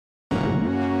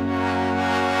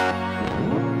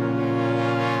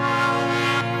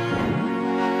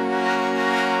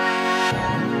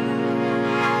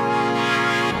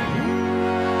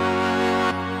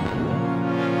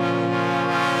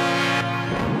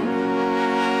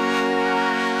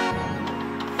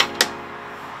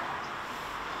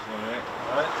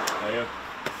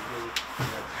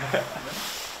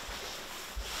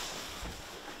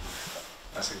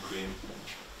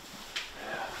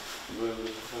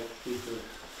like to keep it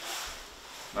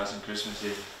nice and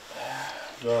Christmassy.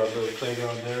 Got a little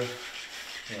playground there.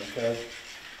 Okay.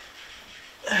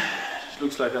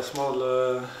 Looks like a small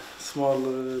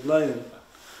lion.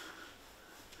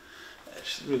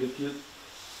 She's really cute.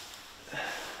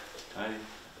 Tiny.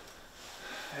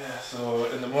 Yeah, so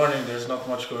in the morning there's not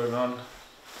much going on.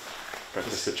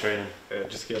 Practice the training.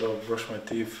 Just get up, brush my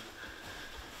teeth.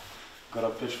 Got a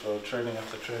pitch for training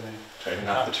after training. Training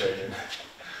after training.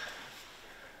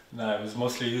 Nah, it was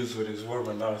mostly used when it's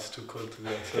warmer, now it's too cold to be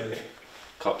outside.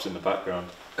 Cops in the background.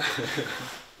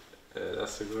 Yeah,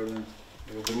 that's the garden.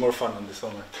 It will be more fun in the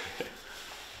summer.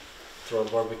 Throw a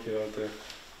barbecue out there.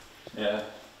 Yeah,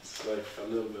 it's like a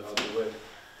little bit out of the way.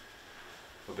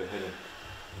 A bit hidden.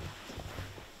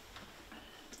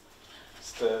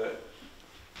 It's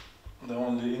the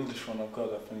only English one I've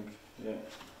got, I think. Yeah.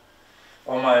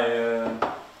 All my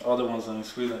other ones are in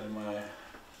Sweden, in my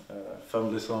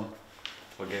family's home.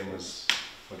 What game was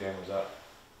that?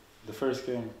 The first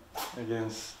game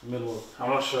against Millwall. I'm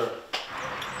not sure.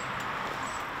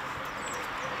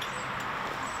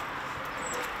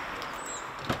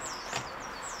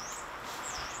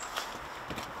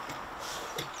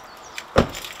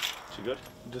 She good?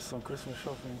 Just some Christmas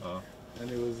shopping. Oh. And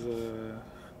it was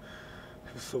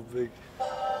so big.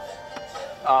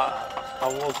 I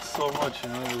walked so much, you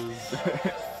know.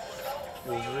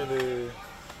 It was really.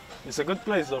 It's a good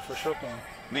place though for shopping.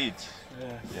 Leeds?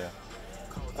 Yeah. Yeah.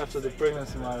 After the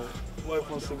pregnancy, my wife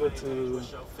wants to go to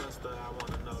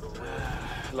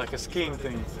like a skiing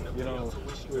thing, you know,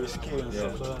 where you ski and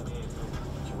stuff like that.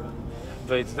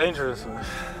 But it's dangerous.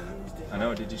 I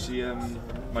know. Did you see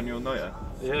Manuel Neuer?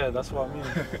 Yeah, that's what I mean.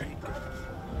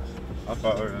 How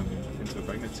far into a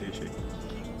pregnancy is she?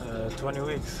 20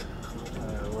 weeks.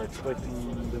 We're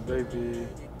expecting the baby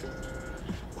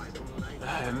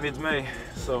mid-May,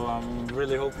 so I'm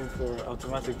really hoping for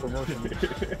automatic promotion.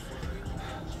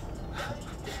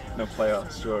 No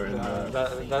playoffs during.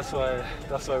 That's why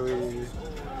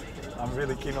I'm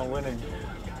really keen on winning.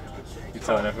 You're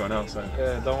telling everyone else then?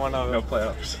 Yeah, don't wanna. No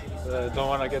playoffs. Don't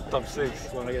wanna get top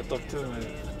 6. Wanna get top 2, man.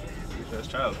 Your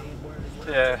first child?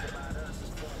 Yeah.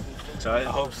 Excited?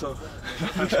 I hope so.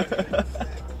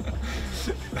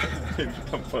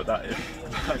 Don't put that in.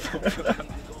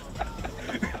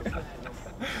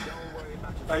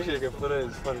 Actually, you can put it.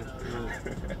 It's funny.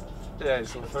 Yeah,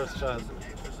 it's my first child.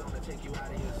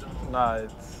 Nah,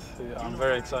 I'm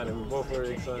very excited. We're both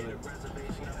very excited.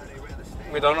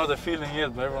 We don't know the feeling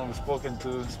yet, but everyone we've spoken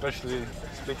to, especially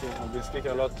I've been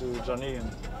speaking a lot to Johnny,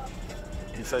 and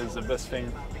he says it's the best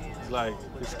thing. It's like,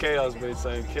 it's chaos, but it's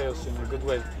like chaos in a good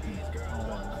way.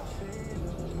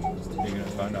 You're going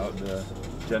to find out the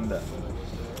gender?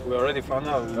 We already found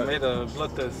out. We made a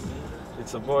blood test.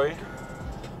 It's a boy,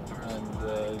 and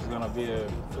he's going to be a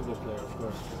football player, of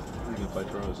course. He's going to play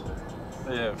for us?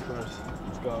 Yeah, of course.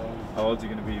 Let's go. How old are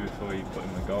you going to be before you put him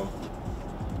in the goal?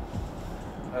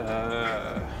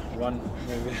 1,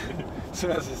 maybe. As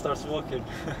soon as he starts walking.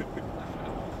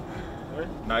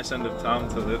 Nice end of town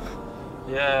to live.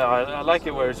 Yeah, I like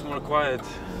it where it's more quiet.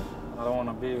 I don't want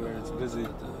to be where it's busy.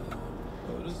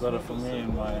 It's better for me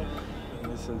and my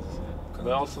missus.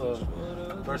 But also,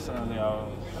 personally,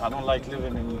 I don't like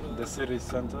living in the city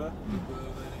center.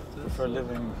 I prefer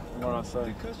living more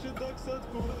outside.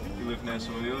 You live near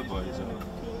some of the other boys, or?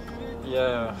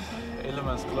 Yeah,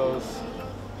 Illeman's close.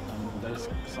 And there's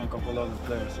some couple other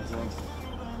players as well.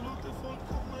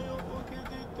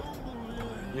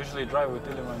 Usually drive with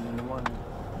Illeman in the morning.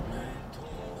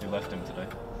 You left him today?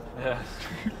 Yeah.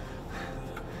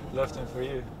 Left him for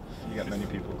you. You get many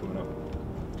people coming up?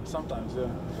 Sometimes, yeah.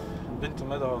 I've been to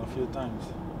Meadow a few times.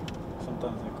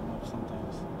 Sometimes they come up,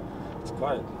 sometimes it's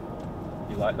quiet.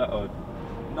 You like that, or?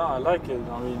 No, I like it.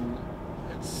 I mean,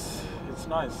 it's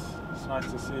nice. It's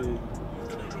nice to see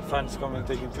fans coming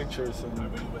taking pictures, and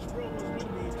it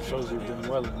shows you're doing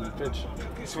well in the pitch.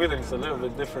 In Sweden, it's a little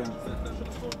bit different.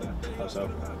 How so?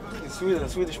 In Sweden,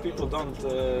 Swedish people don't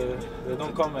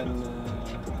come and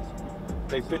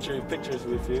take pictures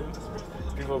with you.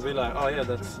 People will be like, oh yeah,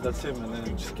 that's him, and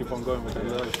then just keep on going with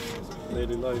their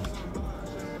daily life.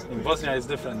 In Bosnia, it's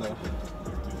different though.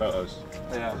 Photos?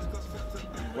 Yeah.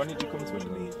 When did you come to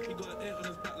England?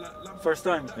 First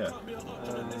time? Yeah.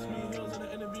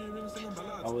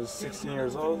 I was 16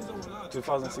 years old,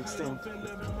 2016.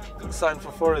 Signed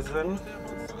for Forest then.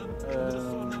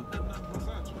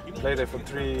 Played there for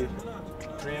three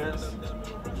years.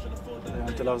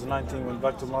 Until I was 19, went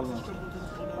back to Malmö.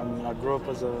 I mean, I grew up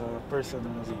as a person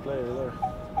and as a player there.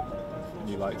 And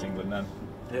you liked England then?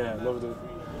 Yeah, I loved it.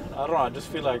 I don't know, I just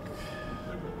feel like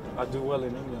I do well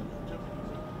in England.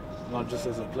 Not just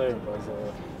as a player, but as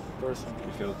a person.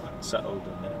 You feel settled.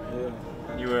 Yeah.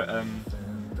 And you were at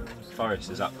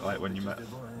Forest, is that like when you met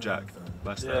Jack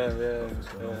last time? Yeah.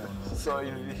 So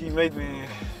he made me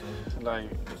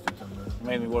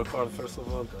work hard first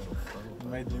of all. He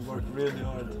made me work really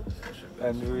hard.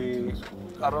 And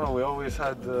I don't know, we always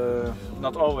had,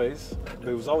 not always, but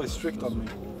he was always strict on me.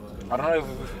 I don't know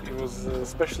if it was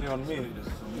especially on me.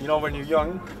 You know, when you're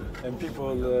young and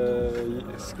people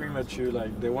scream at you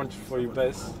like they want for your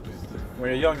best. When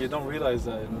you're young, you don't realize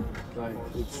that. Like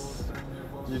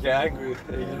you get angry.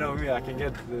 You know me, I can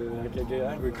get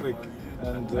angry quick.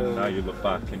 And now you look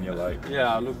back and you're like.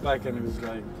 Yeah, I look back and it was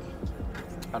like,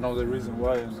 I know the reason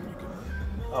why. And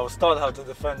I was taught how to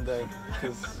defend that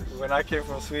because when I came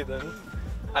from Sweden,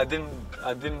 I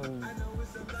didn't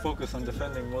focus on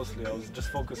defending mostly. I was just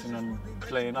focusing on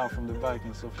playing out from the back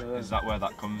and stuff like that. Is that where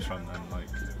that comes from then? Like,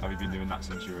 have you been doing that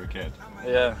since you were a kid?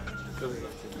 Yeah, because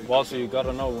also you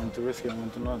gotta know when to risk it and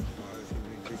when to not.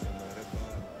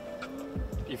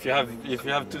 If you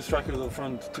have two strikers up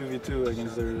front, 2v2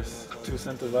 against their two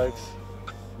centre backs,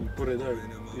 you put it there.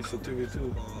 It's a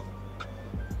 2v2.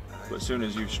 But as soon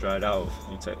as you stride out,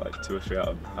 you take like 2 or 3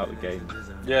 out of the game.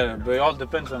 Yeah, but it all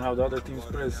depends on how the other teams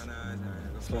press.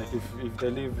 It's like if they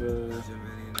leave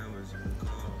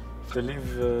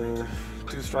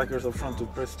two strikers up front to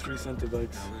press 3 centre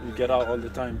backs, you get out all the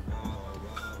time.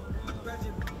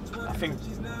 I think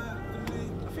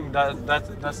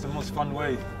that's the most fun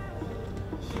way.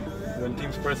 When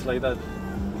teams press like that,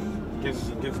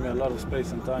 gives me a lot of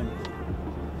space and time.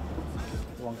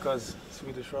 One cuz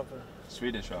Swedish rapper.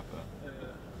 Swedish rapper?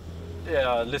 Yeah,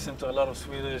 I listen to a lot of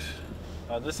Swedish.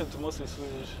 I listen to mostly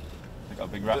Swedish. They got a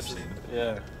big rap scene.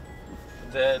 Yeah.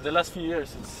 The last few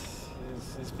years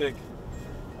it's big.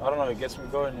 I don't know, it gets me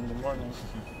going in the morning.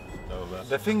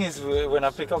 The thing is, when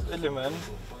I pick up Illiman,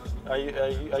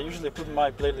 I usually put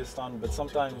my playlist on, but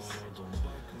sometimes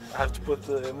I have to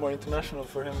put more international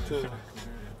for him too.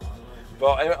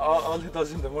 But all he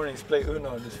does in the morning is play Uno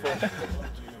on his phone.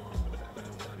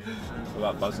 What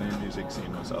about Bosnian music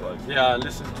scene, what's that like? Yeah, I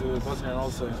listen to Bosnian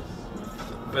also.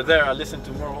 But there I listen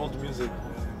to more old music.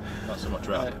 Not so much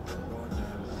rap?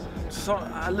 So,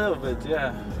 a little bit,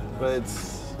 yeah. But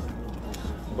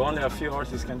only a few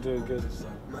artists can do it good.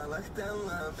 You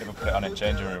ever put it on in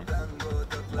changing room?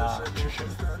 Nah.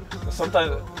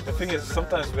 Sometimes, the thing is,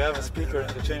 sometimes we have a speaker in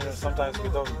the change room, sometimes we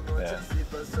don't. Yeah.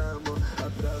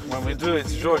 When we do,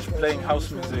 it's George playing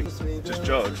house music. Just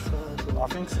George? I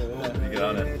think so, yeah. You get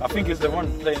on it? I think he's the one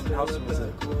playing house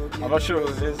music. I'm not sure who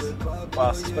it is, but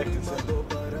I suspect it's him.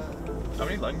 How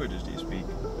many languages do you speak?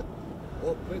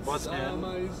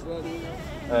 Bosnian,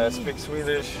 speak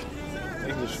Swedish,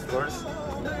 English of course.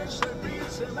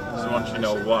 So once you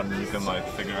know one, you can like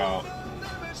figure out.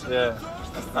 Yeah,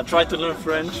 I tried to learn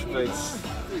French, but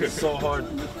it's so hard.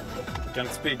 You can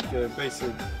speak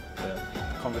basic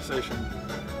conversation.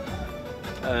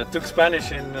 Took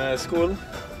Spanish in school,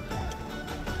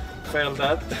 failed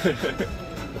that,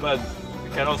 but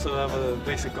you can also have a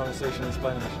basic conversation in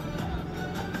Spanish.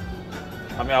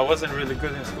 I mean, I wasn't really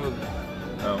good in school.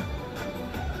 No.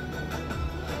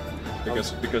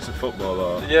 Because of football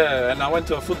or? Yeah, and I went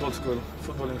to a footballing school.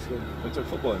 Went to a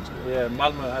footballing school? Yeah,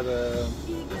 Malmö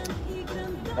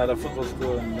had a football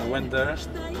school and I went there,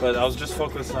 but I was just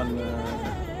focused on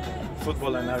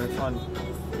football and having fun,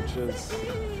 which is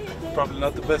probably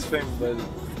not the best thing, but...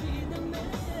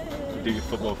 You do your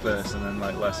football first and then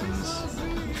like lessons,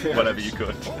 whatever you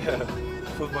could. Yeah,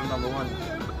 football number one.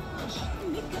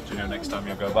 Do you know next time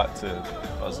you'll go back to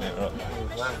Bosnia?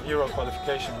 Euro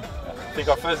qualification. I think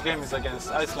our first game is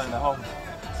against Iceland at home.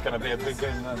 It's going to be a big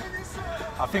game then.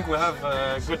 I think we have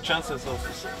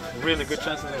really good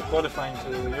chances of qualifying to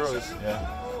the Euros.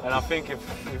 Yeah. And I think if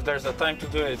there's a time to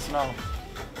do it, it's now.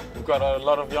 We've got a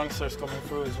lot of youngsters coming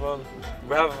through as well.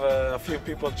 We have a few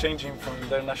people changing from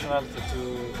their nationality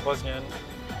to Bosnian.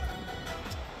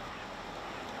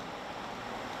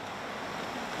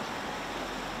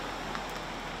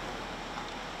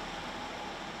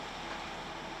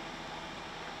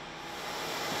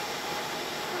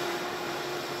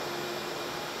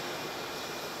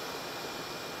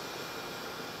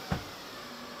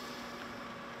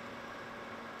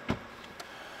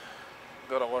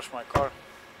 Gotta wash my car.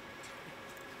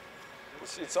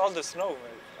 It's all the snow, mate.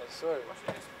 I swear.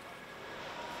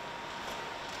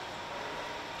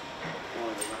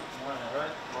 Morning,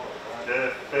 right?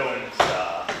 The film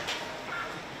star.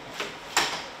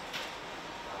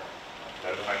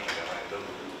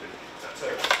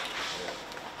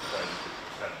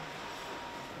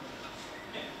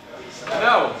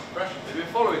 Hello. They've been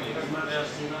following you.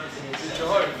 You're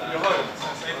home.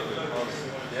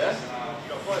 Yeah?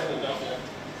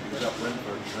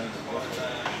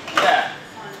 Yeah.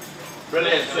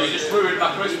 Brilliant. So you just ruined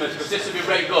my Christmas because this will be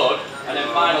very good, and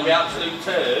then mine will be absolute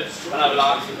turds, and I'll be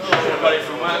like, should have got it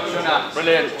from work, shouldn't I?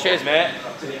 Brilliant. Cheers, mate.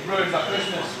 Ruined my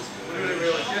Christmas.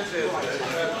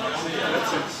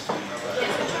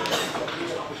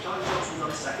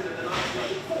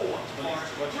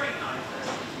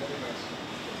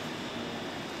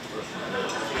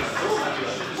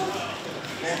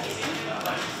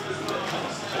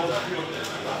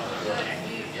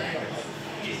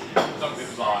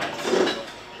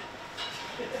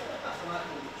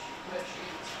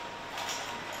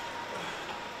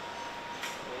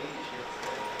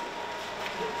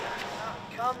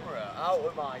 Camera out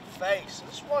of my face. I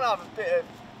just want to have a bit of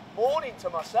morning to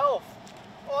myself.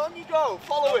 On you go,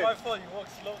 follow it. It's not my fault, you walk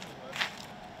slowly, man.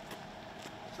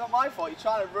 It's not my fault, you're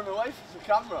trying to run away from the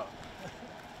camera.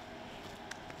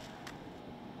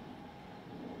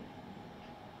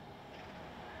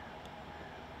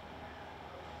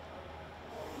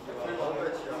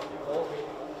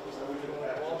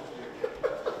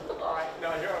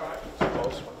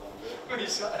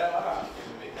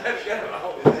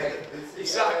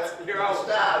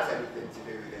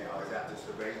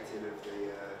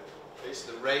 It's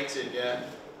the rating, yeah.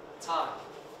 Time.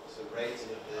 It's the rating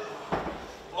of the...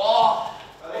 Oh!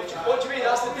 What do you mean?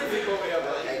 That's the difficulty of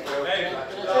it. Hey, man,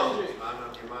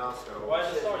 on your milestone. Why is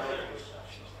it so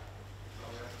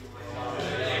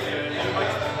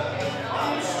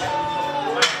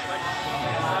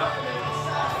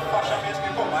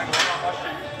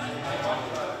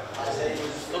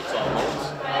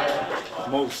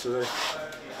Most today.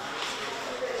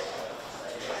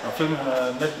 I'm filming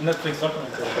Netflix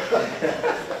documentary.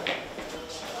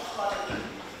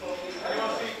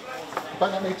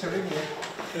 Don't need to ring you.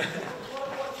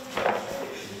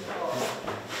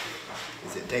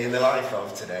 Is it day in the life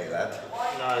of today, lad?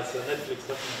 No, it's a Netflix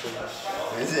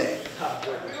documentary. Is it?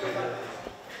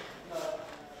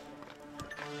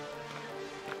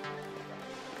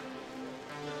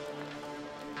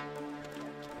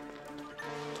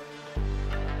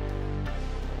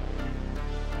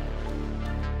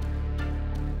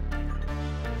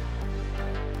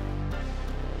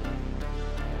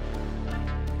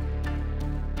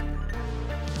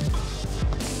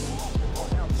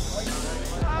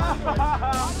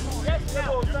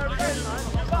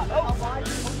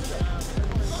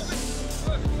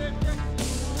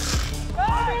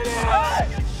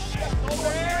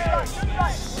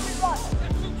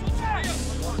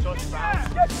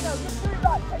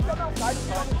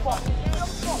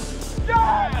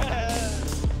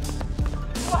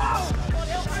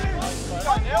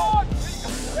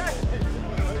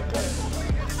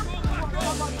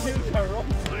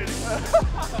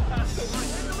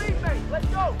 Let's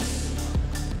go!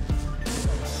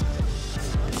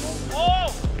 Oh!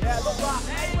 Yeah, look that.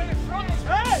 Hey!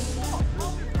 Hey!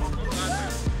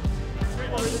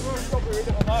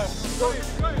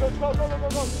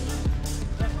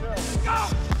 Go!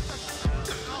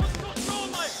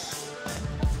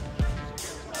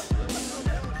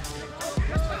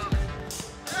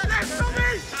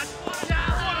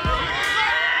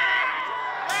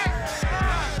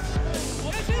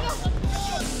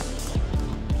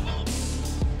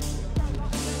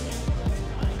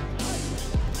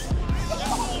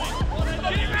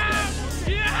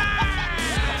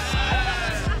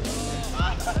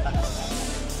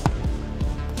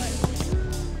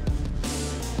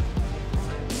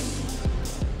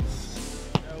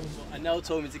 Anel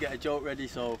told me to get a joke ready,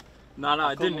 so... No,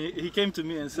 I didn't. He came to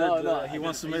me and said he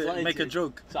wants to make a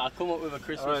joke. So I come up with a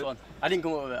Christmas one. I didn't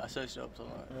come up with it, I searched it up.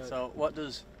 So what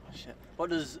does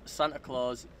Santa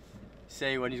Claus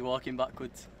say when he's walking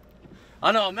backwards?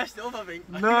 I know, I messed it up, I think.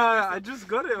 No, I just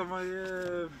got it on my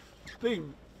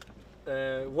thing.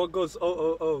 What goes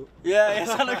oh? Yeah,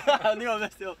 Santa Claus. I knew I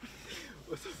messed it up.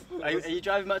 Are you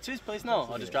driving back to his place now,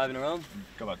 or just driving around?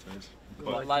 Go back to his.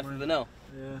 Live with Anel?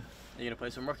 Yeah. Are you going to play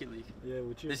some Rocket League? Yeah,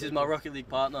 with you. This is my Rocket League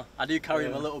partner. I do carry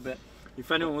him a little bit.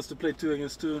 If anyone wants to play 2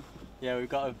 against 2. Yeah,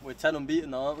 we're 10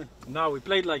 unbeaten now, aren't we? No, we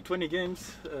played like 20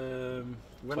 games. 20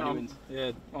 wins.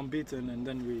 Yeah, unbeaten, and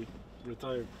then we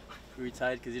retired. We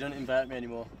retired because he don't invite me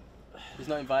anymore. He's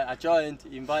not invited. I joined,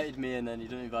 he invited me, and then he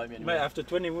don't invite me anymore. Mate, after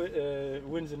 20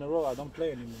 wins in a row, I don't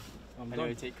play anymore. Anyway,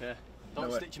 done. Take care.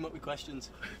 Don't stitch him up with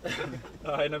questions.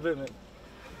 Alright, in a bit, mate.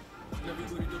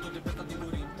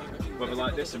 Weather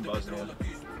like this in Bosnia?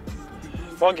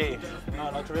 Foggy? No,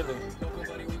 not really.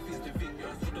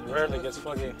 It rarely gets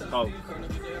foggy. Cold?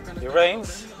 It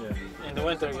rains. Yeah. In the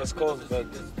winter it gets cold, but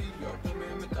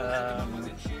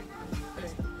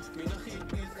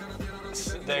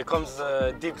there comes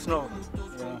deep snow,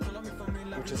 you know,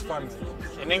 which is fun.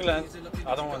 in England,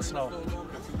 I don't want snow.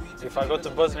 If I go to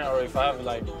Bosnia or if I have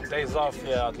like days off,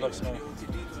 yeah, I'd love snow.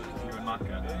 You and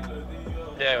Maka?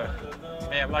 Yeah,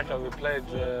 me and Maka, we played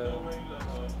a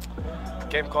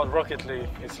game called Rocket League.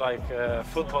 It's like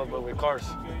football but with cars.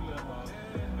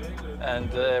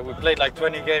 And we played like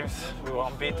 20 games, we were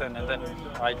unbeaten, and then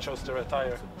I chose to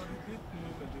retire.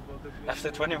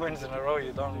 After 20 wins in a row,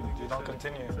 you don't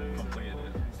continue. Completed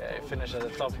it. Yeah, you finish at the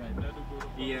top, mate.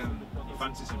 He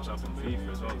fancies himself in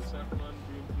FIFA as well, so.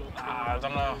 I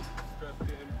don't know.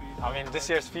 I mean, this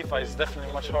year's FIFA is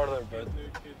definitely much harder, but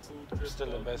I'm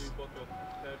still the best.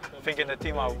 I think in the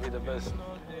team I will be the best.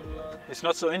 It's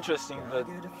not so interesting, but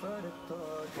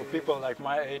for people like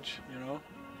my age, you know,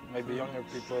 maybe younger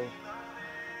people,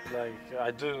 like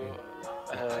I do,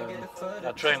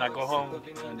 I train, I go home,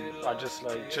 and I just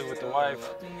like chill with the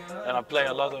wife, and I play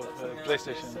a lot of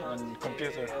PlayStation and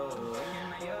computer.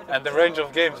 And the range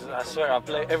of games, I swear, I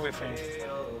play everything.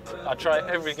 I try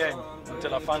every game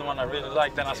until I find one I really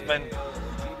like, then I spend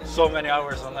so many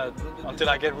hours on that until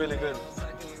I get really good.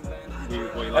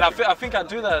 And I think I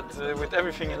do that with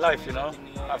everything in life, you know.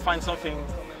 I find something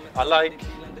I like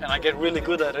and I get really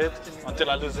good at it until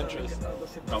I lose interest.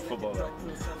 No, football.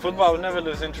 Football, I will never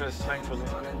lose interest, thankfully.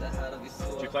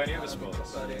 Do you play any other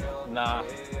sports? Nah,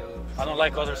 I don't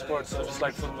like other sports, I just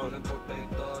like football.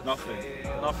 Nothing?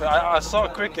 Nothing. I saw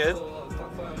cricket,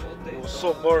 it was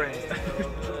so boring.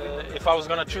 If I was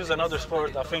gonna choose another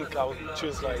sport, I think I would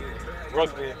choose like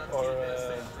rugby or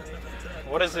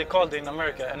what is it called in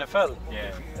America? NFL?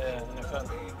 Yeah. Yeah, NFL.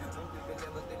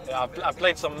 Yeah, I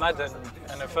played some Madden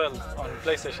NFL on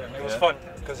PlayStation. It was fun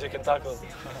because you can tackle.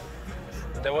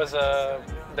 There was a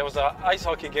ice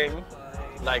hockey game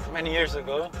like many years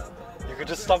ago. You could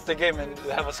just stop the game and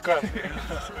have a scrap. You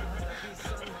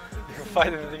could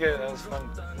fight in the game. That was fun.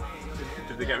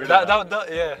 Did they get rid of that?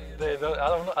 Yeah.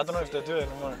 I don't know if they do it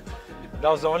anymore. That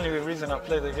was the only reason I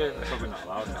played the game. Probably not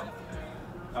allowed now.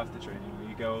 After training, will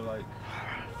you go like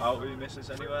out with your missus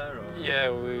anywhere? Or? Yeah,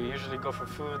 we usually go for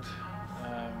food.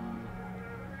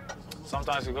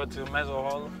 Sometimes we go to Mezzo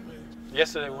Hall.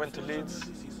 Yesterday we went to Leeds.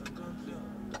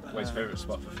 What's your favourite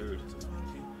spot for food?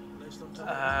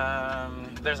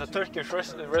 There's a Turkish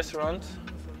restaurant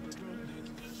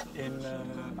in,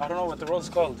 I don't know what the road's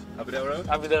called. Abidel Road?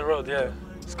 Abidel Road, yeah.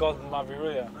 It's called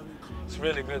Maviruya. It's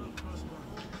really good.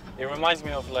 It reminds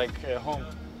me of like home.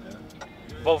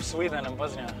 Yeah. Both Sweden and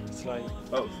Bosnia. It's like...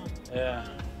 Both? Yeah.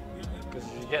 Because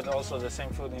you get also the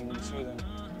same food in Sweden.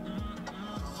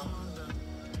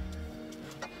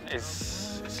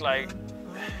 It's like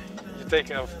you take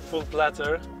a full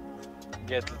platter,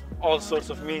 get all sorts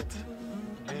of meat,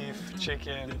 beef,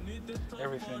 chicken,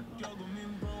 everything.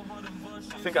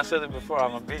 I think I said it before,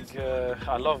 I'm a big,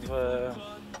 I love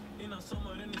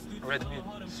red meat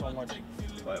so much.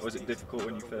 Like, was it difficult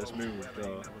when you first moved?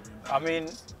 Or? I mean,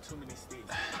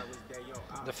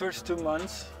 the first 2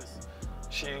 months,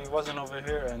 she wasn't over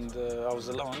here and I was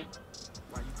alone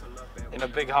in a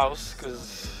big house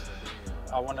because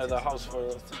I wanted a house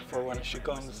for when she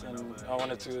comes, and I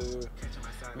wanted to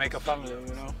make a family,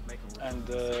 you know. And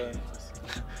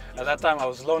at that time I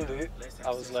was lonely.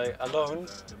 I was like alone,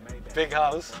 big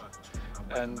house,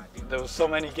 and there was so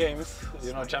many games,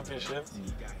 you know, championship.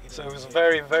 So it was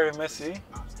very, very messy.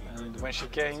 And when she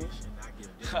came,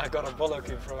 I got a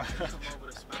bollocking from her.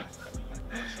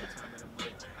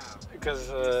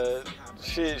 Because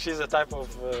she's the type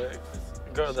of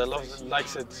girl that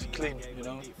likes it clean, you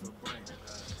know.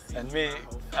 And me,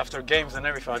 after games and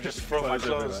everything, I just throw my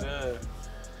clothes. Yeah.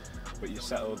 But you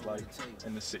settled like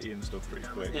in the city and stuff pretty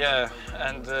quick. Yeah,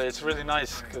 and it's really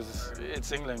nice because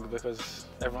it's England, because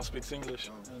everyone speaks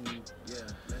English, and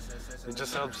it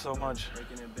just helps so much.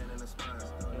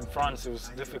 In France, it was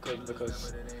difficult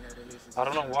because I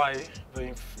don't know why, but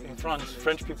in France,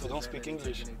 French people don't speak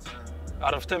English.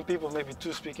 Out of 10 people, maybe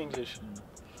 2 speak English.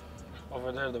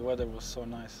 Over there, the weather was so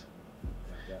nice.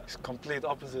 Yeah. It's complete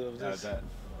opposite of this.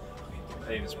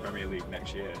 Aims Premier League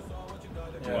next year.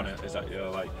 Yeah. Is that your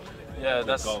like? Yeah,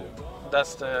 goal?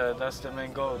 That's the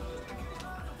main goal.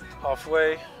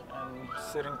 Halfway and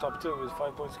sitting top 2 with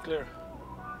 5 points clear.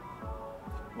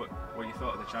 What you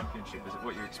thought of the championship? Is it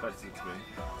what you expected it to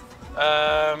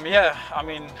be? Yeah, I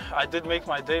mean, I did make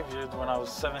my debut when I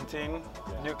was 17,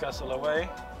 Newcastle away.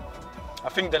 I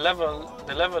think the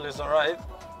level is alright,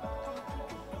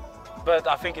 but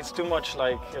I think it's too much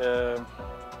like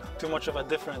too much of a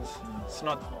difference. It's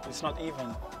not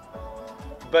even.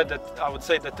 But I would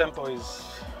say the tempo is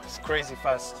crazy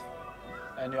fast,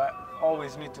 and you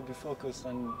always need to be focused,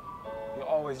 and you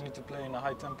always need to play in a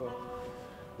high tempo,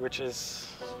 which is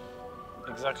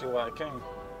exactly why I came.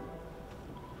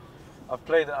 I've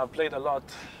played a lot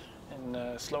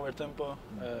in slower tempo.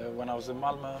 When I was in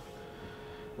Malmö,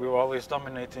 we were always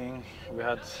dominating. We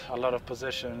had a lot of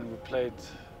possession.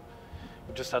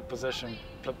 We just had possession,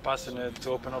 passing it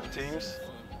to open up teams.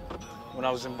 When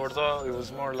I was in Bordeaux, it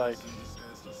was more like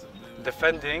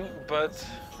defending, but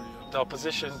the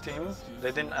opposition team,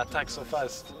 they didn't attack so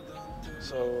fast.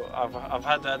 So I've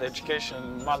had that education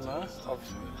in Malmö of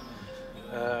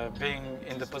being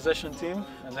in the possession team,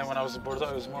 and then when I was in Bordeaux,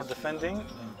 it was more defending.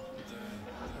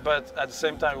 But at the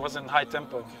same time, it wasn't high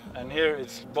tempo. And here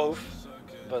it's both,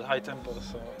 but high tempo.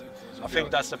 So I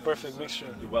think that's the perfect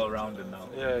mixture. You're well-rounded now.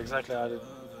 Yeah, exactly.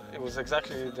 It was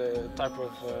exactly the type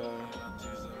of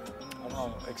I don't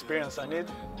know, experience I need.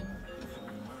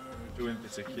 Who in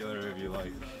particular have you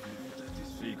like?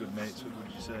 Are you good mates with?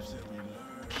 Would you say?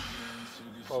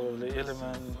 Probably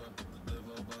Illiman.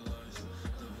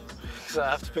 Because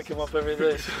I have to pick him up every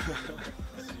day.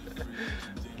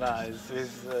 Nah,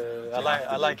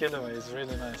 I like Illiman. He's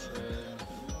really nice.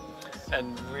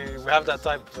 And we have that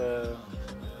type,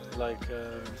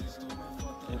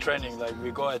 in training, like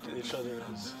we go at each other.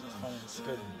 It's fun. It's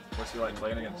good. What's he like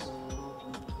playing against?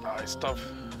 It's tough.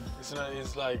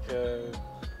 It's like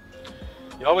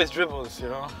he always dribbles. You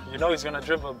know he's gonna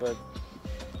dribble, but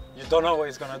you don't know what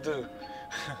he's gonna do.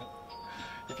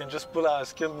 You can just pull out a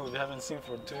skill move you haven't seen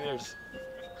for 2 years.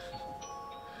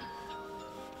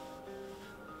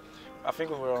 I think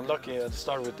we were unlucky at the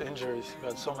start with injuries. We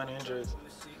had so many injuries.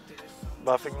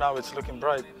 But I think now it's looking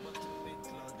bright.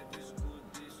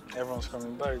 Everyone's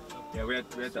coming back. Yeah, we had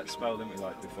that spell, didn't we,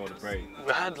 like before the break?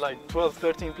 We had like 12,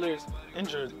 13 players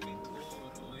injured.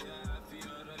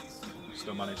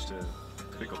 Still managed to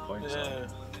pick up points. Yeah.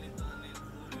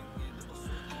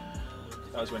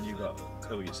 That was when you got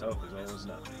ill yourself as well,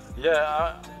 wasn't it?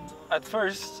 Yeah, at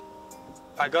first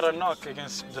I got a knock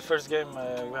against the first game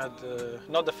we had,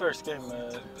 not the first game,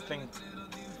 I think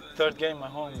third game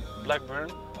at home,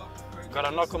 Blackburn. Got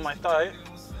a knock on my thigh,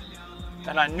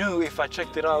 and I knew if I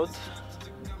checked it out,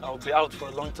 I would be out for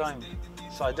a long time.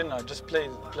 So I didn't, I just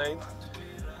played,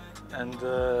 and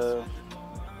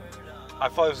I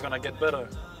thought it was gonna get better.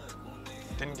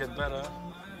 Didn't get better.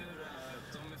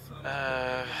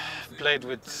 Played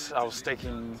with, I was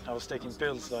taking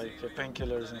pills like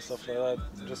painkillers and stuff like that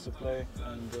just to play.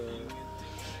 And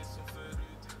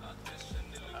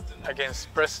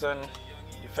against Preston,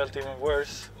 it felt even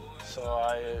worse. So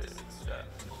I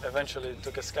eventually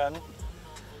took a scan.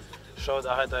 Showed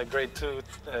I had a grade 2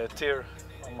 tear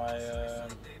on my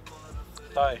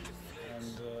thigh,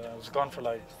 and I was gone for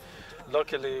like.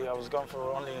 Luckily, I was gone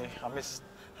for only. I missed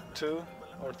 2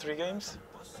 or 3 games.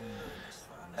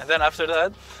 And then after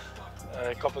that,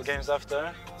 a couple games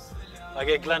after, I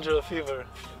get glandular fever,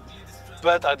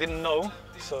 but I didn't know,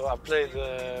 so I played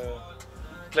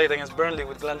against Burnley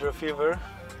with glandular fever,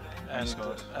 and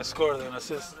I scored an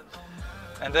assist.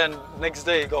 And then next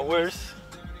day it got worse,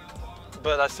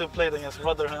 but I still played against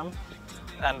Rotherham,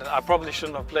 and I probably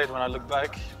shouldn't have played when I look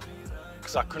back,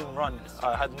 because I couldn't run.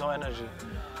 I had no energy,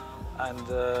 and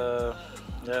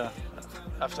yeah,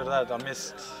 after that I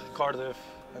missed Cardiff.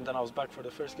 And then I was back for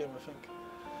the first game, I think.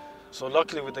 So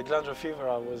luckily with the glandular fever,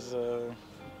 I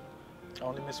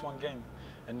only missed 1 game.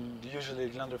 And usually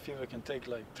glandular fever can take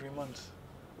like 3 months.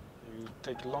 You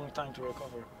take a long time to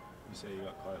recover. You say you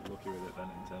got quite lucky with it then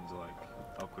in terms of like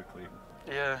how quickly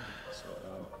yeah. sort it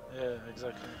out. Yeah,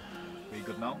 exactly. Are you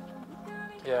good now?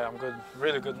 Yeah, I'm good.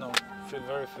 Really good now. Feel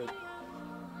very fit.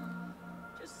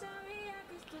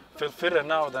 Feel fitter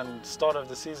now than start of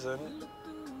the season.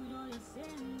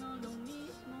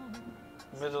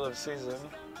 Middle of season,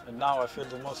 and now I feel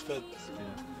the most fit.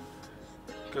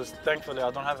 Because thankfully I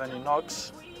don't have any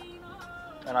knocks,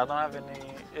 and I don't have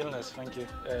any illness.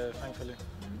 Thankfully.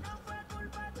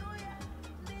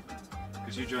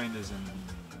 Because you joined us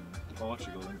in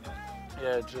Portugal, didn't you?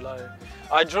 Yeah, July.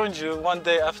 I joined you 1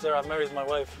 day after I married my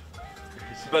wife,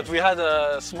 but we had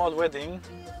a small wedding.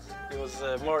 It was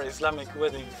a more Islamic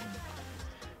wedding.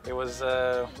 It was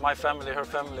my family, her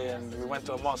family, and we went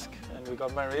to a mosque and we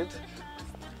got married.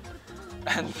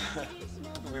 And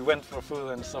we went for food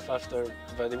and stuff after,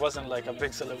 but it wasn't like a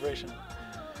big celebration.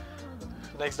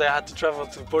 Next day I had to travel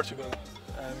to Portugal,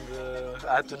 and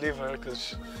I had to leave her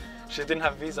because she didn't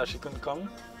have visa, she couldn't come.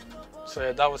 So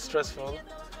yeah, that was stressful,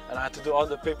 and I had to do all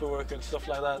the paperwork and stuff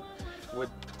like that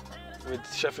with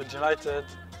Sheffield United,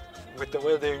 with the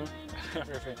wedding,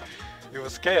 everything. It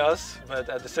was chaos, but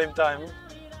at the same time,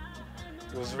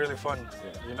 it was really fun.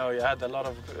 Yeah. You know, you had a lot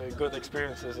of good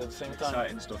experiences at the same time.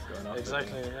 Exciting stuff going on.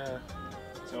 Exactly, yeah.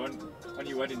 So on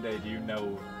your wedding day, do you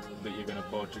know that you're going to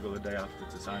Portugal the day after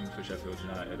to sign for Sheffield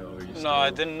United, or are you still... No, I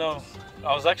didn't know.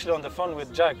 I was actually on the phone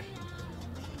with Jack,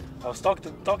 I was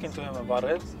talking to him about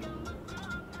it.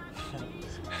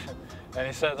 And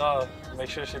he said, oh, make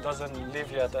sure she doesn't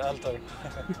leave you at the altar.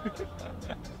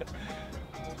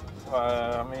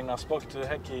 I mean, I spoke to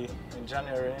Heki in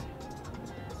January.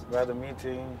 We had a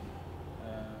meeting.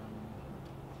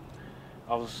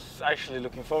 I was actually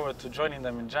looking forward to joining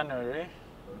them in January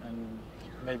and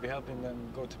maybe helping them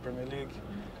go to Premier League.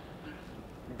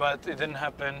 But it didn't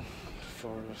happen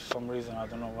for some reason, I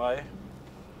don't know why.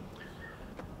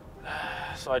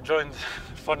 So I joined,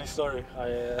 funny story,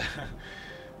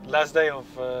 last day of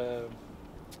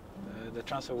the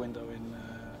transfer window in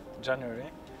January,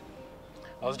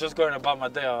 I was just going about my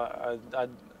day.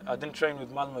 I didn't train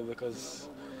with Malmö because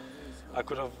I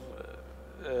could have,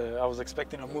 I was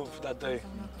expecting a move that day.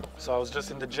 So I was just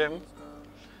in the gym,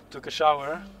 took a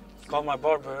shower, called my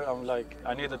barber. I'm like,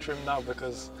 I need a trim now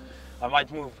because I might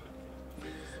move.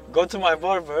 Go to my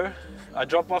barber, I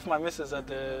drop off my missus at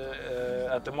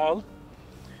the mall,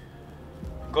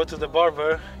 go to the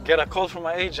barber, get a call from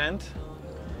my agent.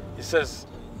 He says,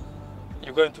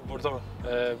 you're going to Bordeaux,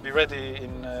 be ready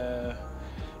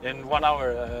in 1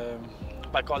 hour,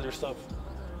 pack all your stuff.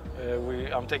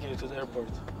 I'm taking you to the airport.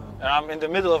 And I'm in the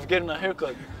middle of getting a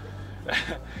haircut.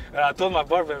 And I told my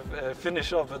barber,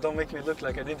 finish off, but don't make me look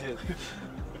like an idiot.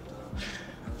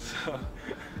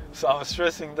 So I was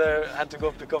stressing there, had to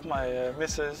go pick up my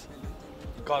missus,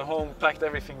 got home, packed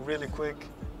everything really quick,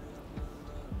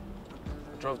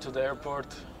 drove to the airport,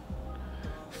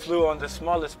 flew on the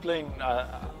smallest plane,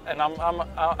 and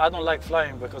I don't like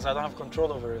flying because I don't have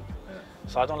control over it.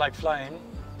 So I don't like flying,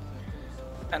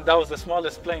 and that was the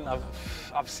smallest plane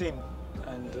I've seen,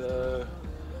 and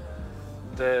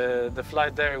the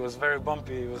flight there was very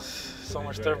bumpy. It was so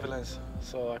much turbulence,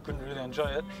 so I couldn't really enjoy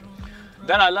it.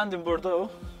 Then I land in Bordeaux,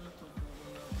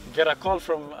 get a call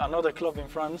from another club in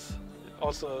France,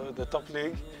 also the top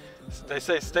league. They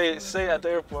say stay at the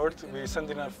airport. We're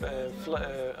sending a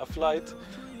flight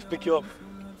to pick you up.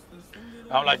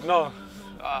 I'm like, no,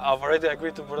 I've already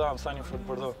agreed to Bordeaux. I'm signing for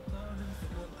Bordeaux.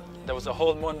 There was a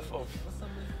whole month of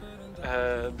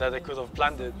that they could have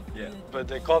planned it, Yeah. but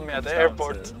they called me at the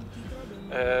airport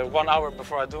 1 hour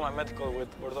before I do my medical with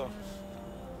Bordeaux.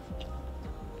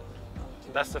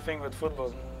 That's the thing with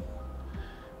football.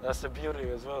 That's the beauty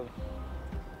as well.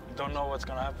 You don't know what's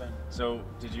gonna happen. So,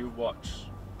 did you watch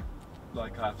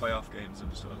like our playoff games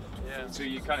and stuff? Yeah. So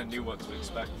you kind of knew what to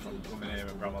expect from coming here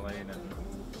in Bramall Lane and.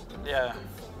 Yeah.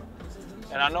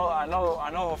 And I know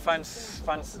how fans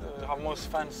how most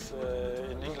fans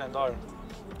in England are.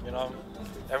 You know,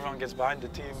 everyone gets behind the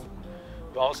team,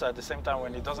 but also at the same time,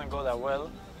 when it doesn't go that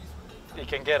well, it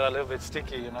can get a little bit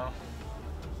sticky. You know.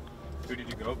 Who did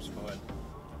you grow up supporting?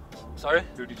 Sorry?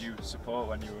 Who did you support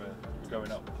when you were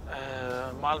growing up?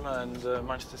 Malmö and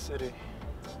Manchester City,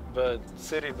 but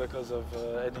City because of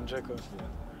Edin Dzeko. Yeah.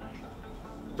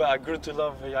 But I grew to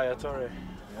love Yaya Toure.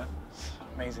 Yeah.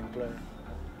 Amazing player.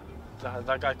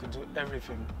 That guy could do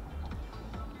everything.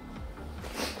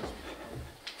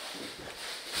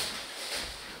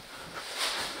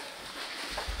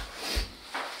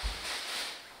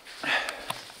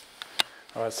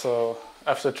 Alright, so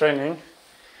after training,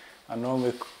 I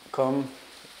normally come,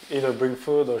 either bring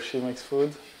food or she makes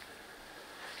food.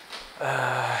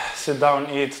 Sit down,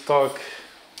 eat, talk,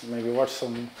 maybe watch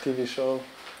some TV show.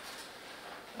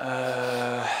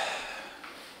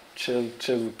 Chill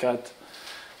with Katt.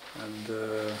 And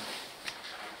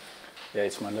yeah,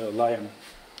 it's my little lion.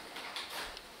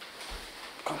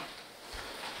 Come.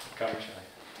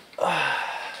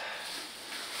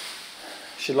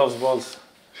 She loves balls.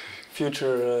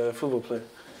 Future football player.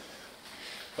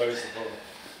 Where is the ball?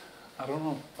 I don't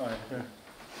know. All right, here.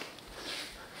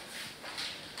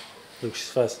 Look, she's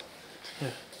fast.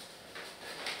 Here.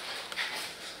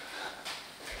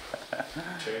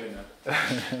 Training now.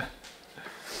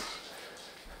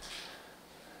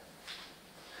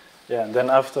 Yeah, and then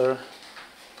after,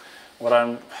 what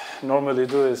I normally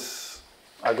do is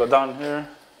I go down here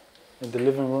in the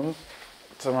living room.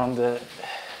 It's around the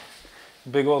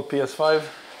big old PS5.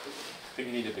 I think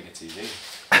you need a bigger TV.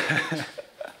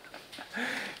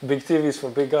 Big TVs for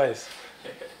big guys.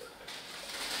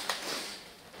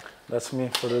 That's me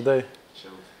for the day.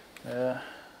 Chilled. Yeah.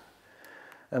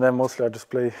 And then mostly I just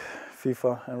play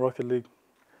FIFA and Rocket League.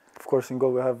 Of course, in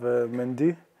goal we have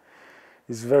Mendy.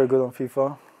 He's very good on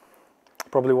FIFA.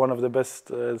 Probably one of the best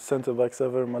centre backs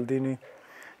ever. Maldini,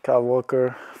 Kyle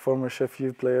Walker, former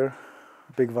Sheffield player,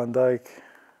 Big Van Dijk,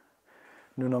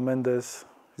 Nuno Mendes.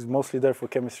 He's mostly there for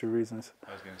chemistry reasons.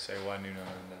 I was going to say, why Nuno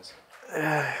Mendes?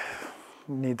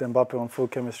 Need Mbappe on full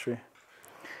chemistry.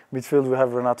 Midfield we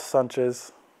have Renato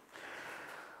Sanchez.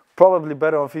 Probably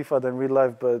better on FIFA than real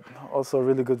life, but also a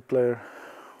really good player.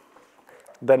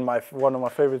 Then one of my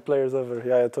favorite players ever,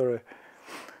 Yaya Toure.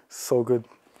 So good.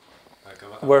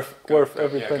 Worth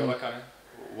every penny. Go back on it.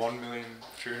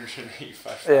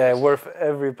 1,385,000. Yeah, worth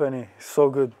every penny.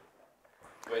 So good.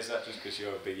 But is that just because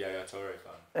you're a big Yaya Toure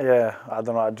fan? Yeah, I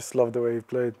don't know. I just love the way he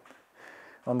played.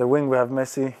 On the wing we have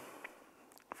Messi,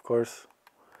 of course.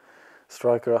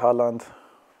 Striker Haaland,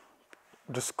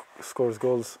 just scores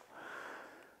goals.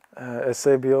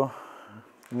 Eusebio,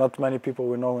 not many people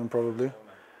will know him probably.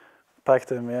 Packed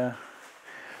him, yeah.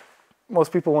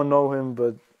 Most people won't know him,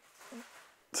 but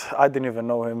I didn't even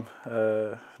know him.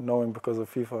 Know him because of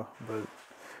FIFA, but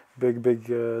big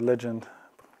legend.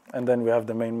 And then we have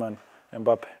the main man,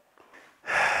 Mbappe.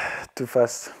 Too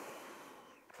fast.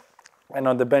 And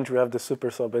on the bench we have the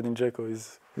super sub, Edin Dzeko.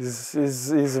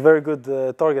 He's a very good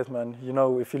target man. You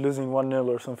know, if you're losing 1-0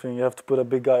 or something, you have to put a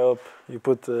big guy up. You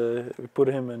put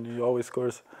him and he always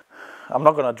scores. I'm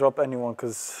not gonna drop anyone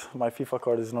because my FIFA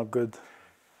card is not good.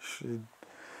 She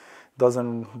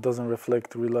doesn't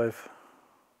reflect real life.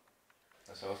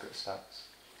 Let's look at stats.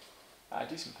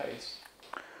 Decent pace.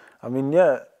 I mean,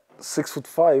 yeah,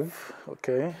 6'5",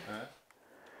 okay.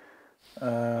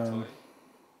 Yeah.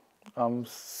 I'm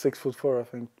 6'4", I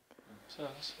think. So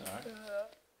that's alright.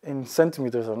 In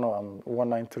centimeters, I know I'm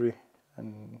 193,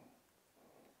 and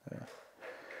yeah.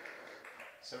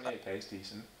 78 pace,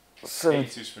 decent. 82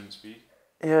 82 sprint speed.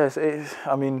 Yes,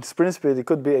 I mean sprint speed. It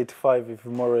could be 85 if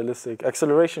you're more realistic.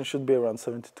 Acceleration should be around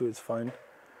 72. It's fine.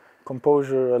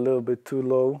 Composure a little bit too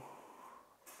low.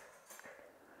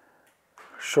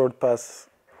 Short pass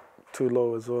too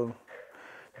low as well.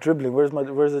 Dribbling. Where's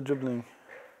the dribbling?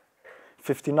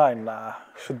 59. Nah,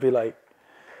 should be like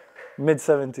mid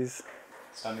 70s.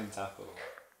 Standing tackle.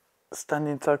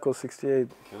 Standing tackle 68.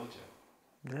 Killed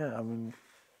you. Yeah, I mean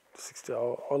 60.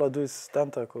 All I do is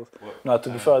stand tackles. What? No, to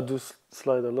be fair, I do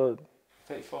slide a lot.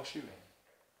 34 shooting.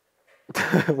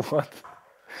 What?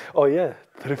 Oh yeah,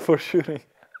 34 shooting.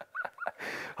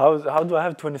 How do I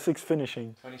have 26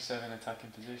 finishing? 27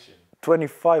 attacking position.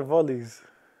 25 volleys.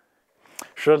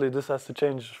 Surely this has to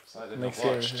change Slightly next not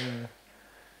year. watched. Yeah.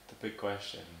 The big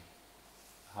question,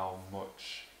 how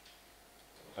much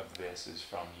of this is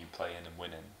from you playing and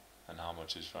winning, and how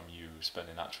much is from you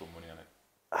spending actual money on it?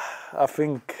 I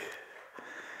think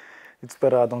it's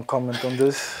better I don't comment on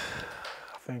this.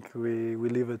 I think we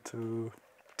leave it to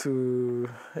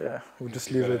we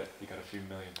just leave it. You got a few £1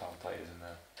 million players in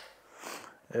there.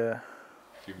 Yeah.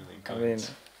 A few million I coins. mean,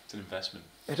 it's an investment.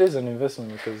 It is an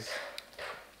investment because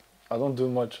I don't do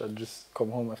much. I just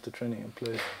come home after training and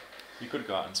play. You could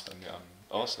go out and spend it on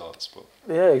all sorts, but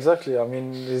yeah, exactly. I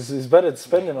mean, it's better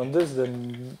spending on this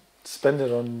than spend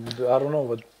it on I don't know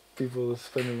what people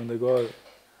spend when they go out.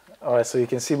 All right, so you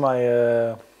can see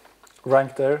my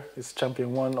rank there. It's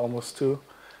champion 1, almost 2,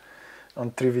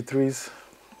 on 3v3s.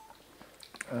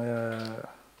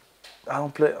 I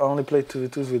only play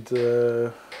 2v2s with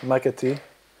McAtee.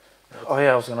 Oh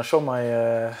yeah, I was gonna show my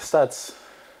stats.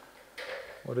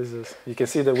 What is this? You can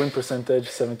see the win percentage,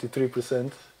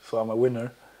 73%. So I'm a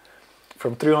winner.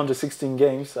 From 316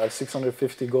 games, I have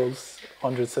 650 goals,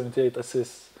 178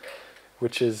 assists,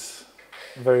 which is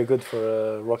very good for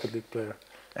a Rocket League player.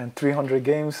 And 300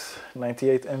 games,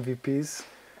 98 MVPs.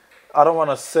 I don't want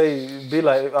to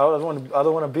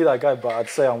be that guy, but I'd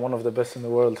say I'm one of the best in the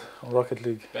world on Rocket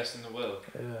League. best in the world.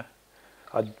 Yeah,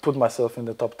 I'd put myself in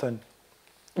the top 10.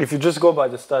 If you just go by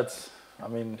the stats, I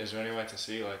mean. Is there any way to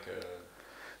see like a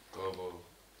global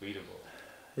leaderboard?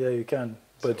 Yeah, you can.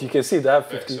 But you can see they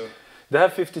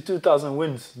have 52,000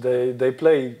 wins. They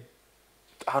play,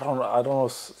 I don't know,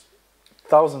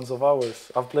 thousands of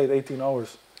hours. I've played 18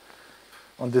 hours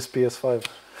on this PS5.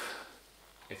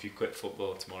 If you quit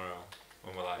football tomorrow,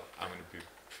 when we're like, I'm going to be a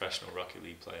professional Rocket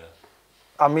League player.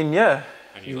 I mean, yeah.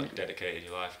 And you like dedicated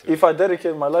your life to it. If I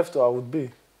dedicated my life to it, I would be.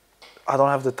 I don't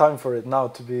have the time for it now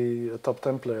to be a top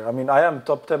 10 player. I mean, I am a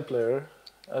top 10 player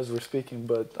as we're speaking,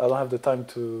 but I don't have the time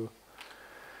to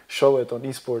show it on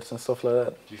esports and stuff like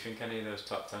that. Do you think any of those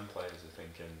top 10 players are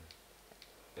thinking,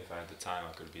 if I had the time,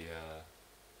 I could be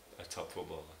a top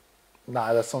footballer?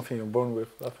 Nah, that's something you're born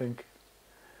with. I think.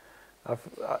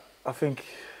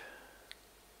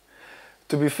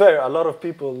 To be fair, a lot of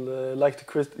people like to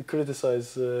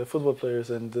criticize football players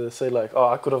and say like, "Oh,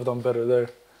 I could have done better there,"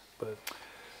 but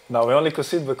no, we only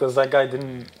concede because that guy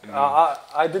didn't.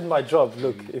 I did my job.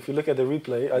 Look, if you look at the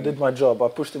replay, I did my job. I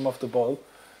pushed him off the ball.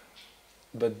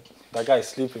 But that guy is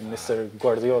sleeping, Mr.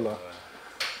 Guardiola.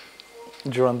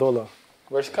 Girandola.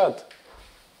 Where's Katt?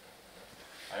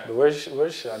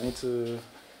 Where's she? I need to...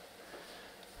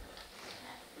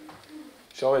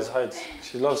 She always hides.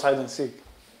 She loves hide and seek.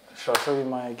 Shall I show you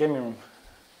my gaming room?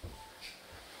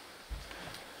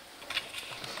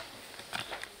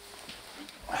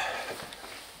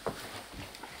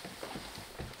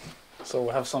 So we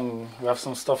have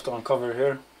some stuff to uncover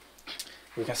here.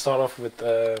 We can start off with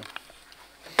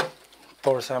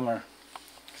Thor's hammer.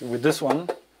 With this one,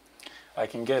 I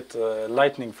can get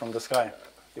lightning from the sky.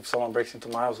 If someone breaks into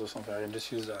my house or something, I can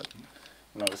just use that.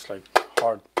 You know, it's like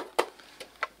hard.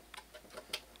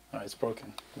 It's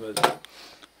broken, but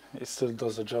it still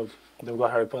does the job. Then we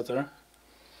got Harry Potter.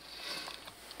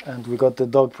 And we got the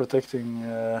dog protecting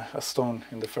a stone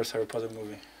in the first Harry Potter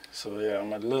movie. So yeah,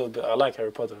 I like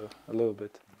Harry Potter a little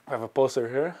bit. I have a poster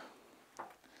here.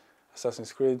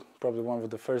 Assassin's Creed, probably one of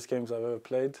the first games I've ever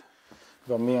played.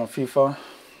 Got me on FIFA.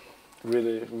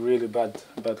 Really bad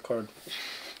card.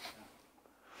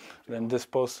 Then this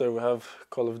poster we have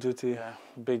Call of Duty,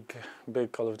 big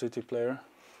Call of Duty player.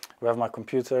 We have my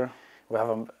computer. We have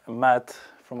a mat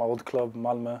from my old club,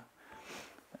 Malmö,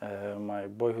 my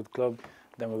boyhood club.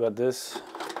 Then we got this.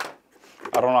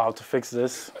 I don't know how to fix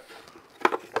this.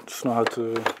 Just know how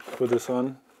to put this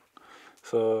on.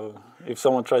 So if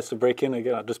someone tries to break in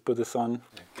again, I just put this on.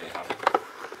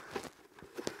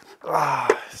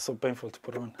 It's so painful to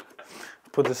put on.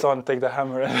 Put this on, take the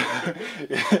hammer, and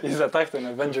he's attacked in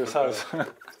Avengers' house.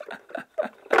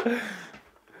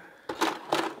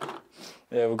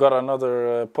 Yeah, we got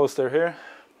another poster here.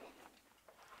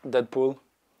 Deadpool.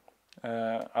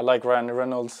 I like Ryan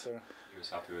Reynolds. He was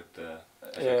happy with the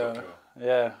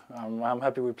yeah. I'm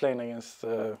happy we're playing against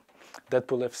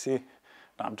Deadpool FC.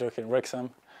 No, I'm joking, Wrexham.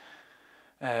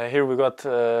 Here we got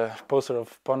a poster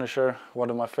of Punisher, one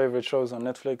of my favorite shows on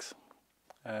Netflix.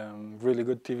 Really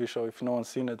good TV show. If no one's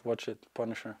seen it, watch it,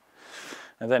 Punisher.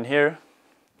 And then here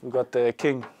we got the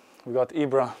king. We got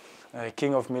Ibra,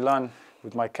 King of Milan,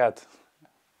 with my cat.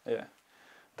 Yeah,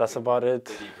 that's about it.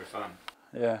 Big Ibra fan.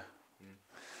 Yeah.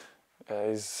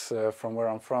 He's from where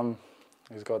I'm from.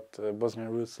 He's got Bosnian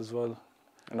roots as well.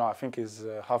 No, I think he's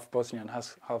half Bosnian,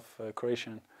 half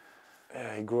Croatian.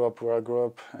 He grew up where I grew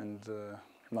up, and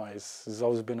no, he's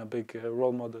always been a big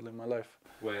role model in my life.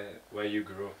 Where you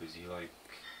grew up, is he like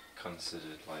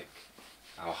considered like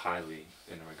how highly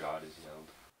in regard is he held?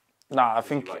 Nah, I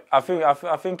think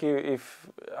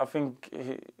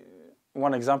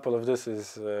one example of this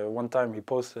is one time he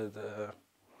posted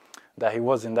that he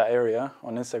was in that area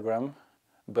on Instagram,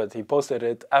 but he posted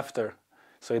it after,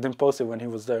 so he didn't post it when he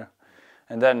was there.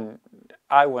 And then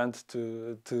I went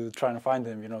to try and find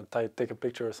him, you know, take a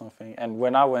picture or something. And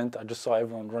when I went, I just saw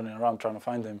everyone running around trying to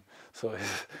find him. So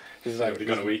he's like, he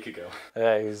got a week ago.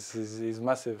 Yeah, he's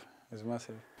massive. He's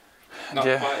massive. Not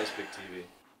quite as big TV.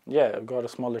 Yeah, I've got a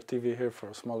smaller TV here for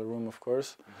a smaller room, of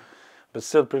course, but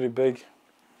still pretty big.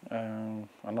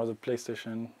 Another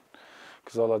PlayStation,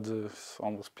 because all I do is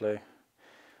almost play.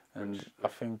 And I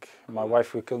think my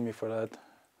wife will kill me for that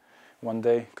one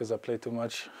day, because I play too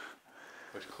much.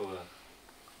 Which colour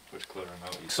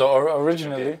remote? So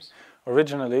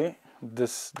originally,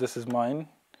 this is mine,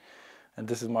 and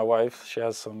this is my wife. She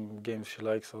has some games she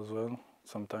likes as well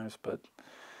sometimes, but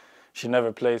she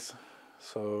never plays,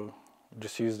 so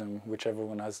just use them, whichever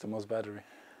one has the most battery.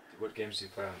 What games do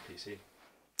you play on PC?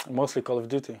 Mostly Call of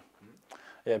Duty.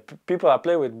 Yeah, people I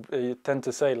play with tend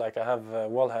to say like I have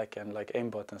wall hack and like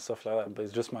aimbot and stuff like that, but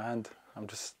it's just my hand. I'm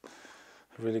just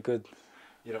really good.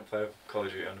 You don't play Call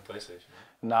of Duty on the PlayStation?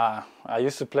 Right? Nah, I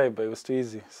used to play, but it was too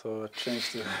easy, so I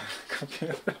changed to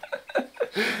computer.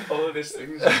 All of these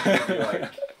things,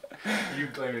 like, you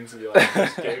claiming to be like the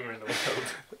best gamer in the world.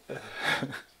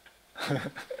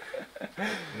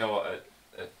 You know what,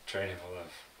 at training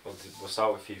we'll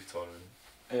start with FIFA tournament,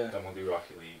 then we'll do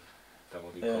Rocket League, then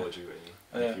we'll do Call of Duty,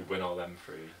 and if you win all them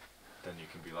three, then you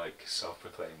can be like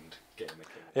self-proclaimed getting the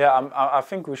king. Yeah, I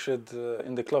think we should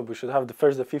in the club we should have the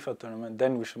FIFA tournament,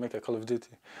 then we should make a Call of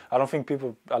Duty. I don't think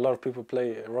a lot of people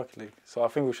play Rocket League, so I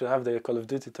think we should have the Call of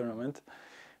Duty tournament.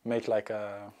 Make like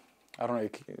a, I don't know,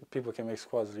 people can make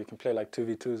squads. You can play like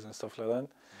 2v2s and stuff like that,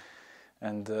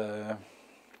 and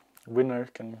winner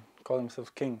can call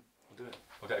himself king. We'll do it.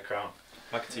 We'll get a crown.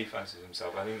 McAtee fancies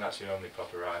himself. I think that's your only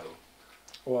proper rival.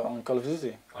 What, on Call of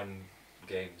Duty? On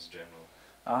games in general.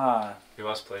 Ah. Who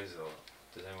else plays a lot?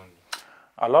 Does anyone?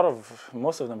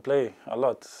 Most of them play a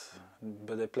lot,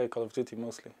 but they play Call of Duty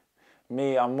mostly.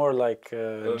 Me, I'm more like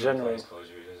general. Plays Call of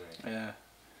Duty, doesn't he? Yeah.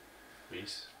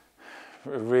 Reese.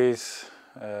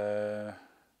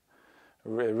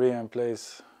 Rian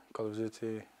plays Call of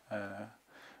Duty.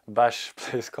 Bash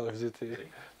plays Call of Duty.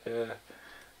 Yeah.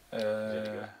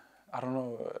 I don't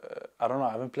know. I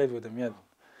haven't played with him yet.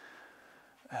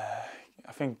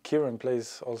 I think Kieran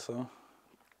plays also.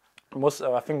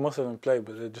 I think most of them play,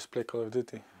 but they just play Call of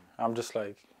Duty. I'm just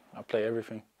like, I play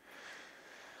everything.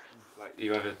 Like,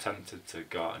 you ever tempted to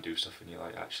go out and do stuff and you're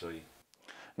like, actually...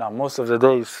 Now, most of the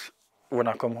days when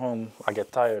I come home, I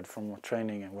get tired from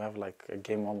training, and we have like a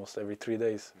game almost every 3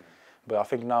 days. But I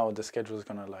think now the schedule is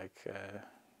gonna like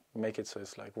make it so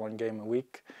it's like 1 game a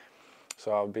week.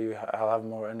 So I'll have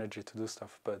more energy to do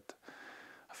stuff. But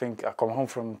I think I come home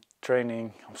from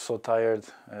training, I'm so tired,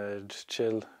 just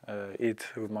chill, eat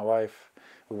with my wife,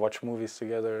 we watch movies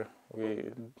together.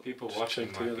 People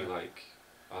watching might be like,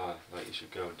 like you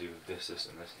should go do this, this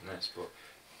and this and this, but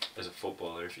as a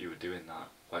footballer, if you were doing that,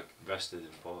 like, rest is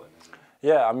important, isn't it?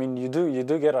 Yeah, I mean, you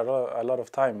do get a lot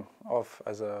of time off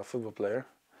as a football player,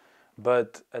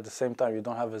 but at the same time, you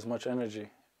don't have as much energy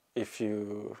if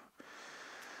you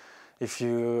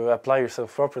apply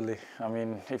yourself properly. I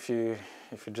mean, if you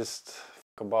just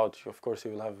fuck about, of course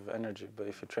you will have energy, but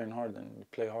if you train hard and you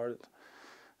play hard,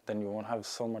 then you won't have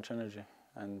so much energy.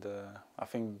 And I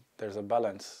think there's a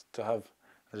balance to have.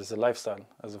 There's a lifestyle.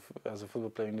 As a football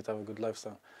player, you need to have a good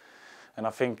lifestyle. And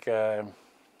I think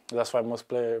that's why most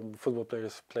football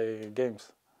players play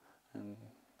games. And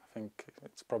I think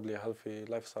it's probably a healthy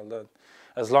lifestyle, that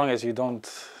as long as you don't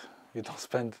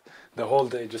spend the whole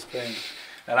day just playing.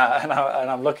 And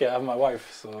I'm lucky I have my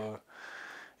wife, so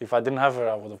if I didn't have her,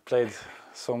 I would have played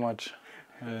so much.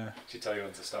 Yeah. She'd tell you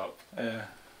when to stop. Yeah.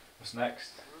 What's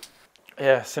next?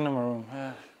 Yeah, cinema room.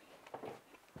 Yeah.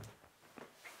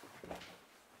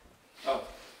 Oh,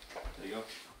 there you go.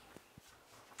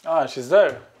 Ah, she's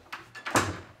there.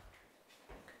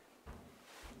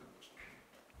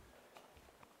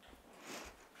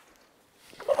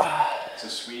 It's a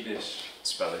Swedish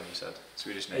spelling, you said.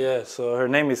 Swedish name. Yeah, so her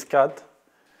name is Katt.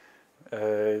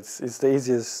 It's the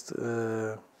easiest.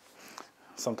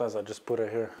 Sometimes I just put her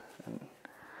here,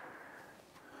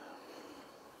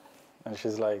 and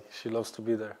she's like, she loves to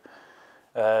be there.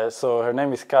 So her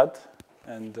name is Katt,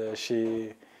 and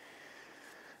she's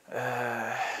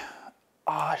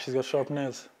got sharp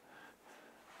nails.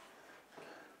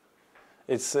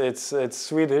 It's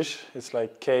Swedish. It's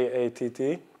like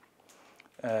K-A-T-T.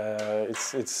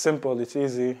 It's simple. It's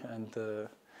easy, and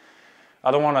I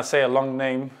don't want to say a long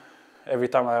name every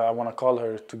time I want to call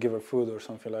her to give her food or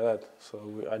something like that. So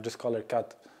I just call her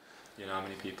Katt. You know how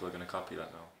many people are going to copy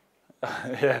that now?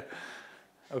 Yeah.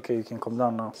 Okay, you can come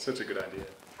down now. Such a good idea.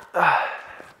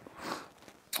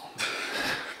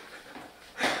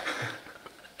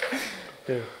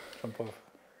 Here, jump off.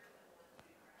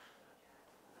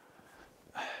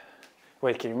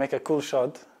 Wait, can you make a cool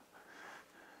shot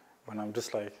when I'm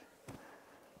just like...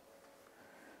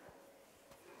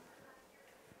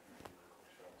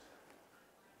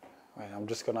 Wait, I'm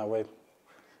just gonna wait.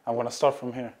 I'm gonna start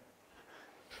from here.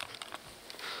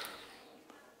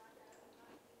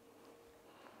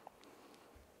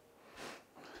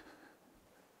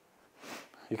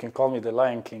 You can call me the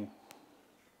Lion King.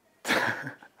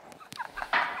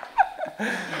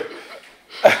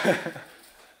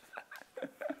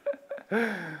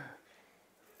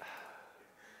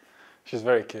 She's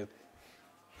very cute.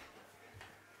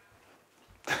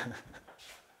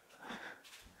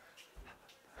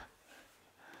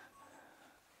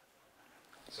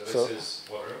 So this is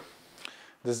what room?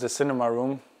 This is the cinema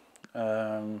room.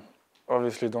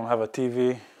 Obviously don't have a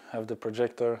TV, have the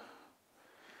projector.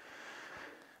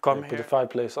 Come put the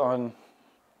fireplace on.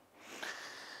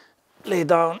 Lay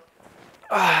down.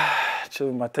 Chill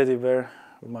with my teddy bear,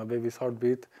 with my baby's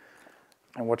heartbeat,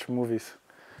 and watch movies.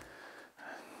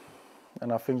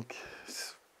 And I think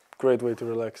it's a great way to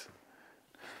relax.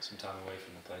 Some time away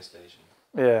from the PlayStation.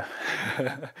 Yeah,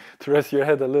 to rest your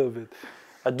head a little bit.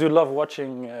 I do love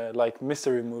watching like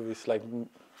mystery movies, like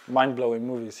mind-blowing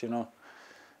movies, you know.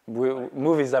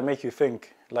 Movies that make you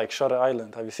think, like Shutter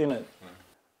Island. Have you seen it? Mm.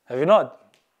 Have you not?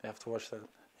 You have to watch that.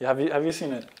 Yeah, have you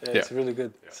seen it? Yeah, it's really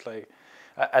good. Yeah. It's like,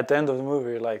 at the end of the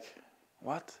movie, you're like,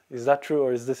 what? Is that true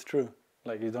or is this true?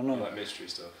 Like, you don't know. You like mystery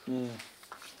stuff. Mm.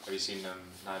 Have you seen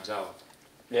Knives Out?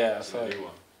 Yeah, I saw the it. new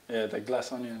one. Yeah, the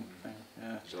glass onion thing.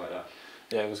 Yeah. Did you like that?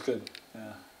 Yeah, it was good.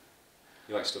 Yeah.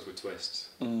 You like stuff with twists.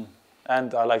 Mm.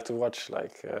 And I like to watch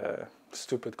like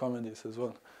stupid comedies as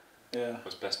well. Yeah.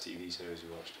 What's the best TV series you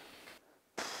watched?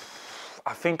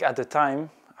 I think at the time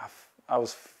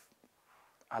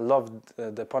I loved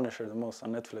The Punisher the most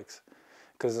on Netflix,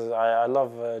 because I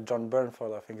love John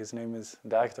Bernthal. I think his name is,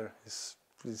 the actor. He's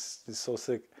so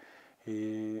sick.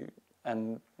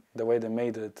 And the way they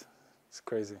made it, it's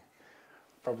crazy.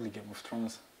 Probably Game of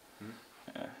Thrones. Hmm?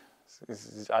 Yeah.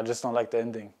 I just don't like the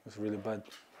ending. It's really bad.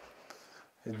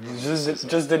 It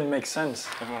just didn't make sense.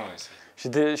 She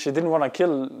didn't want to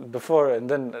kill before, and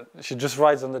then she just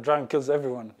rides on the dragon, kills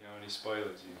everyone. Yeah, any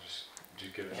spoilers, you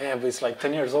Just give it. Yeah, but it's like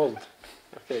 10 years old.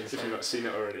 Okay, If you've not seen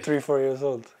it already. 3-4 years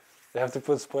old. They have to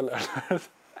put spoiler alert.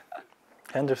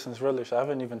 Henderson's relish. I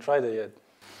haven't even tried it yet.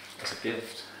 It's a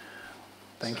gift.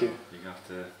 Thank so you. You have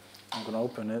to. I'm gonna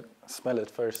open it, smell it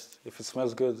first. If it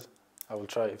smells good, I will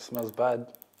try. If it smells bad,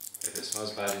 If it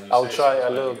smells bad, and you I'll say try it a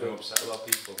smells little bad, you can bit. upset a lot of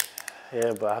people.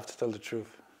 Yeah, but I have to tell the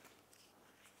truth.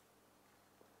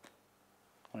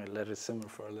 I'm gonna let it simmer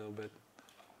for a little bit.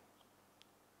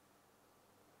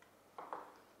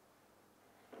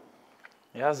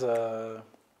 It has a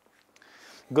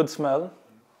good smell.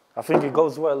 I think it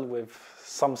goes well with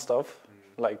some stuff,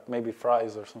 like maybe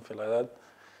fries or something like that.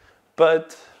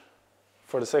 But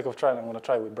for the sake of trying, I'm gonna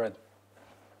try it with bread.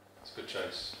 It's a good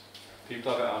choice.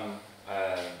 People have it on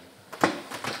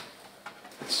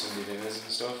Sunday dinners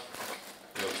and stuff.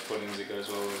 You know, puddings it goes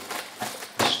well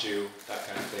with, stew, that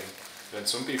kind of thing. Then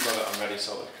some people have it on ready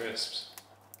salted crisps.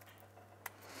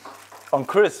 On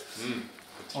crisps? Good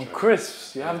to On try.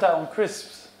 crisps? You have that on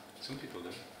crisps? Some people do.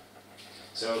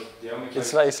 So the only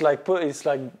place It's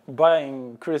like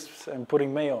buying crisps and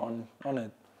putting mayo on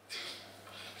it.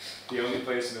 the only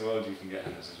place in the world you can get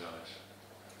Henderson's relish.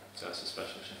 So that's a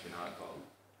special Sheffield United bottle.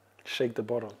 Shake the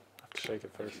bottle. I have to shake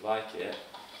it If first. you like it,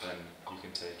 then you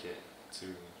can take it to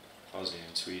Bosnia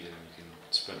and Sweden and you can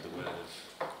spread the word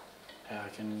of. Yeah,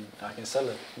 I can sell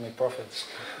it, make profits.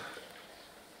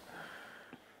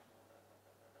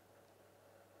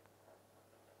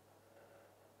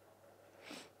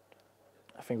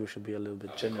 I think we should be a little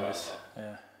bit generous.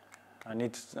 Yeah, I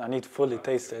need to fully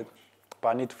taste it, but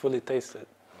I need to fully taste it.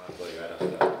 I'll blow your head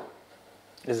off that.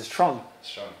 Is it strong? It's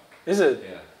strong. Is it?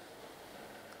 Yeah.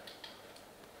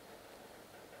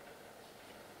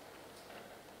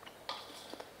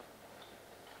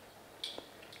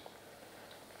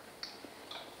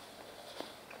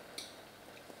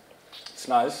 It's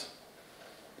nice.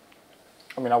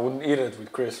 I mean, I wouldn't eat it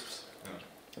with crisps. No.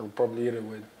 I would probably eat it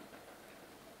with.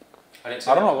 I I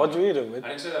don't know, what do you eat it with? I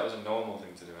didn't say that was a normal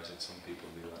thing to do. I said some people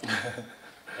do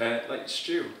that. Like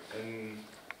stew and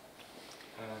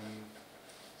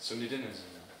Sunday dinners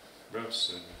and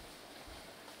roasts and.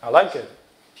 I like it.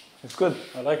 It's good.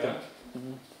 I like it.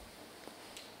 Mm-hmm.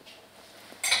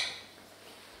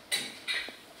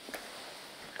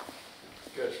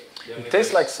 Good. It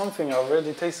tastes like something I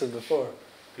already tasted before.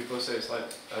 People say it's like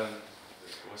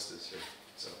Worcestershire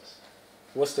sauce.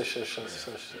 Worcestershire sauce.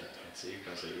 Yeah, so you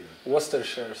can't say either.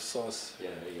 Worcestershire sauce. Yeah,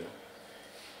 there you go.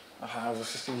 I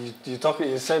was just,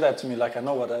 you say that to me like I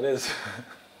know what that is.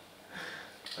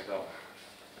 Like that one.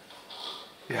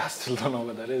 Yeah, I still don't know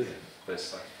what that is. Yeah, but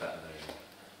it's like better there.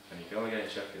 And you can only get it in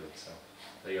Sheffield, so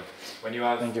there you go. When you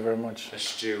have Thank you very much. a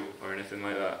stew or anything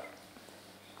like that,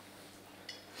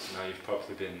 now you've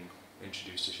probably been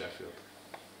introduced to Sheffield.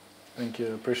 Thank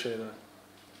you, appreciate that.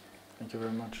 Thank you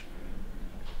very much.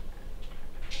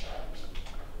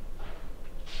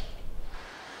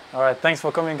 All right, thanks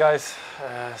for coming, guys.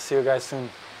 See you guys soon.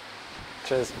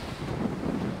 Cheers.